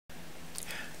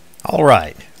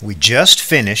Alright, we just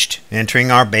finished entering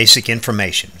our basic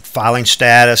information. Filing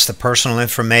status, the personal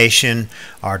information,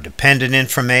 our dependent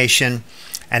information,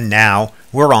 and now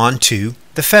we're on to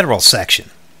the federal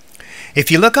section. If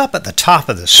you look up at the top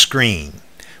of the screen,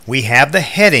 we have the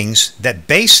headings that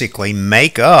basically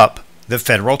make up the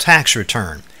federal tax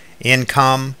return.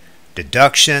 Income,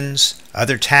 deductions,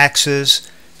 other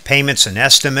taxes, payments and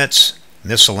estimates,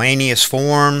 miscellaneous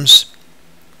forms.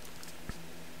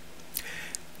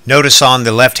 Notice on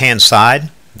the left-hand side,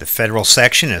 the federal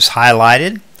section is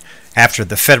highlighted. After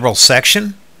the federal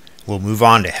section, we'll move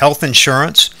on to health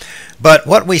insurance. But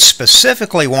what we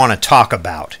specifically want to talk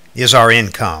about is our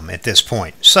income at this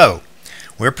point. So,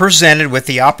 we're presented with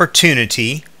the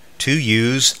opportunity to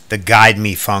use the Guide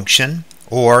Me function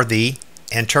or the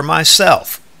Enter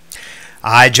Myself.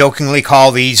 I jokingly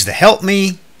call these the Help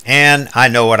Me, and I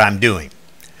know what I'm doing.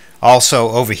 Also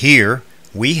over here,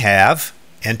 we have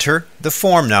Enter the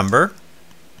form number.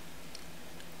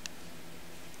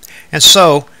 And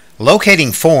so,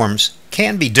 locating forms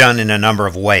can be done in a number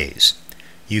of ways.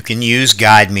 You can use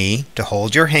Guide Me to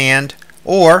hold your hand,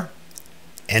 or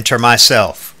Enter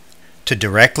Myself to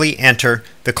directly enter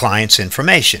the client's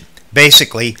information.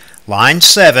 Basically, line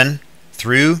 7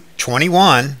 through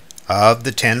 21 of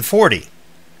the 1040.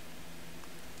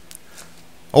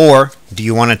 Or, do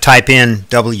you want to type in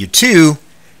W2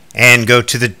 and go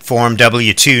to the form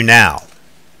W2 now?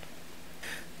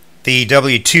 The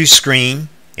W2 screen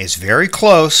is very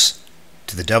close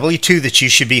to the W2 that you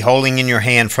should be holding in your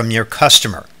hand from your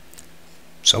customer.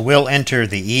 So we'll enter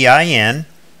the EIN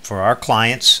for our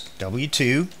client's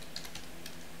W2,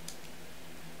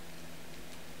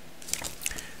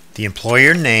 the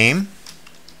employer name,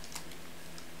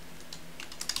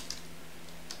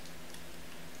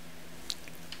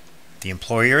 the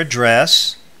employer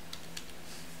address,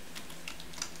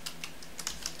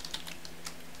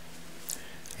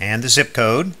 and the zip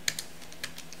code.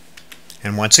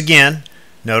 And once again,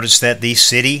 notice that the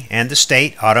city and the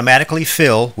state automatically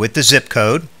fill with the zip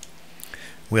code.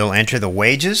 We'll enter the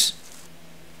wages.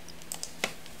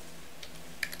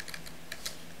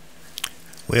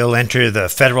 We'll enter the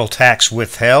federal tax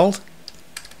withheld.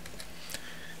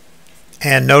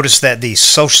 And notice that the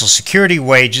Social Security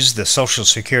wages, the Social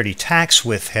Security tax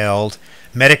withheld,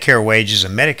 Medicare wages,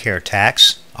 and Medicare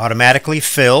tax automatically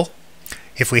fill.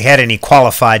 If we had any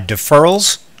qualified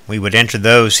deferrals, we would enter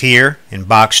those here in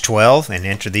box 12 and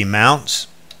enter the amounts.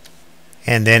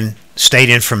 And then state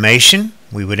information,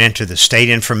 we would enter the state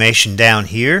information down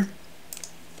here.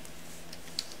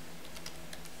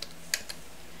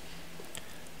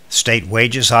 State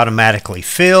wages automatically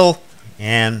fill,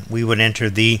 and we would enter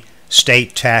the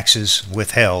state taxes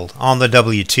withheld on the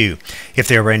W2. If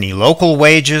there were any local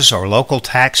wages or local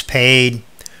tax paid,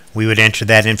 we would enter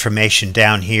that information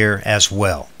down here as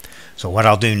well. So what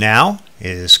I'll do now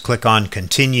is click on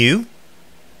Continue,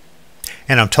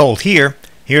 and I'm told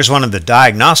here's one of the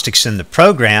diagnostics in the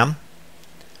program.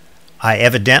 I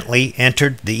evidently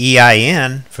entered the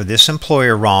EIN for this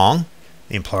employer wrong.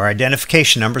 The employer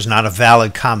identification number is not a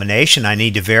valid combination. I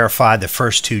need to verify the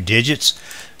first 2 digits,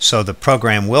 so the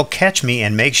program will catch me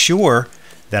and make sure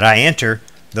that I enter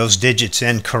those digits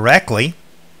in correctly.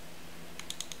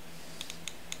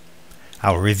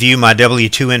 I'll review my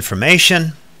W2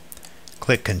 information,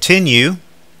 click Continue,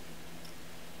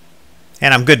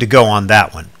 and I'm good to go on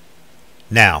that one.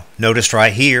 Now, notice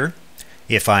right here,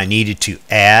 if I needed to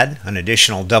add an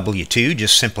additional W2,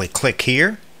 just simply click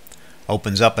here.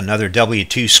 Opens up another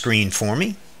W2 screen for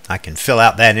me. I can fill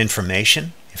out that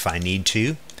information if I need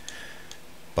to.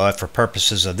 But for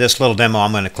purposes of this little demo,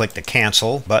 I'm going to click the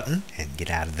Cancel button and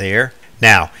get out of there.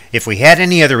 Now, if we had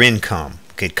any other income,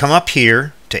 we could come up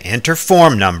here to enter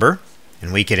form number,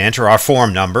 and we could enter our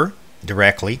form number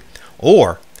directly,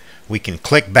 or we can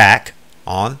click back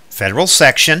on Federal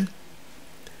Section,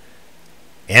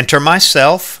 Enter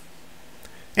Myself,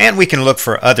 and we can look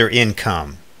for other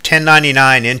income.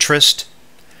 1099 interest,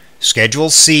 Schedule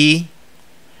C,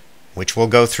 which we'll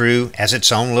go through as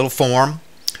its own little form,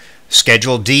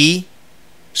 Schedule D,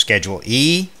 Schedule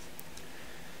E.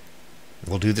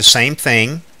 We'll do the same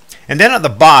thing. And then at the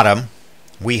bottom,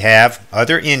 we have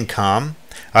other income.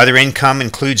 Other income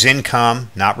includes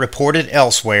income not reported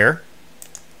elsewhere.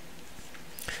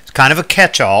 It's kind of a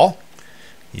catch-all.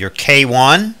 Your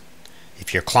K1,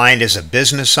 if your client is a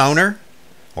business owner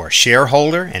or a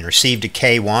shareholder and received a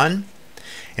K1.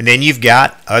 And then you've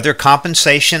got other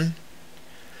compensation.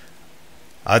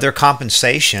 Other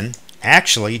compensation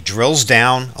actually drills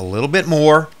down a little bit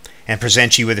more and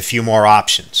presents you with a few more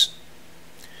options.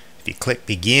 If you click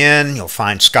Begin, you'll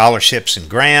find scholarships and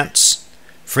grants,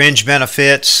 fringe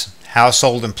benefits,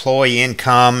 household employee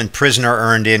income and prisoner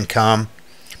earned income.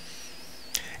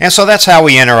 And so that's how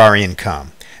we enter our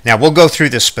income. Now we'll go through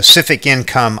the specific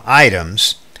income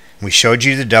items. We showed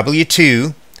you the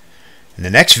W-2. In the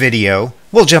next video,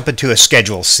 we'll jump into a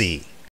Schedule C.